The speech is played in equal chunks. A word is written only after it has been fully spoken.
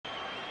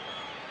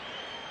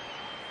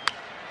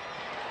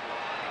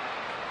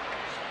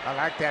I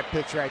like that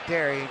pitch right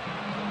there. He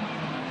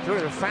threw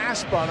the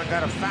fastball and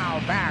got a foul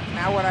back.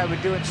 Now what I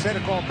would do, instead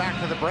of going back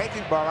to the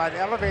breaking ball, I'd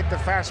elevate the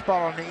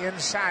fastball on the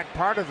inside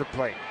part of the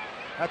plate.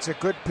 That's a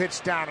good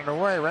pitch down and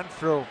away.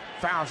 Renfroe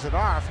fouls it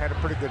off, had a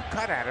pretty good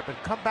cut at it, but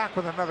come back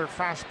with another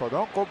fastball.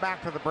 Don't go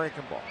back to the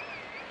breaking ball.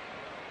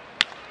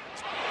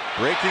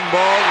 Breaking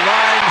ball,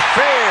 line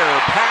fair,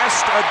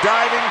 past a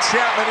diving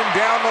Chapman and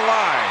down the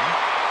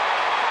line.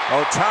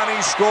 Ohtani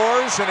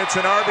scores, and it's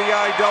an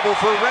RBI double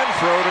for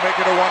Renfroe to make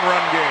it a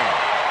one-run game.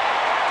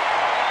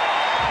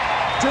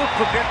 Too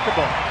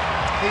predictable.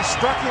 He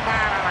struck him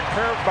out on a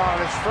curveball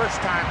his first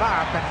time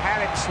up and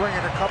had him swinging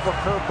a couple of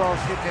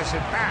curveballs hitting his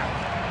at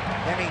bat.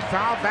 Then he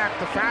fouled back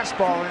the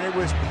fastball, and it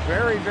was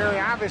very, very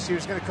obvious he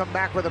was going to come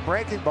back with a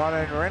breaking ball,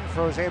 and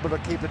Renfroe was able to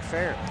keep it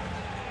fair.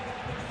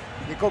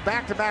 You go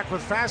back-to-back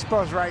with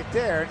fastballs right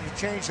there, and you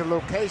change the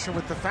location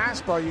with the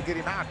fastball, you get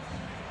him out.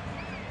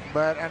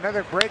 But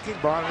another breaking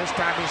ball, and this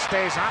time he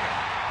stays on it.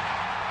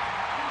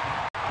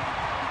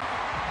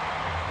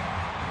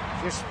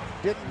 Just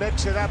didn't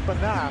mix it up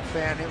enough,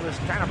 and it was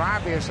kind of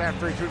obvious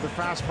after he threw the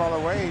fastball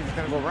away, he was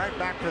going to go right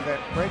back to that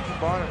breaking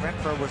ball, and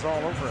Renfroe was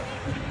all over it.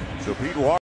 So Pete Walker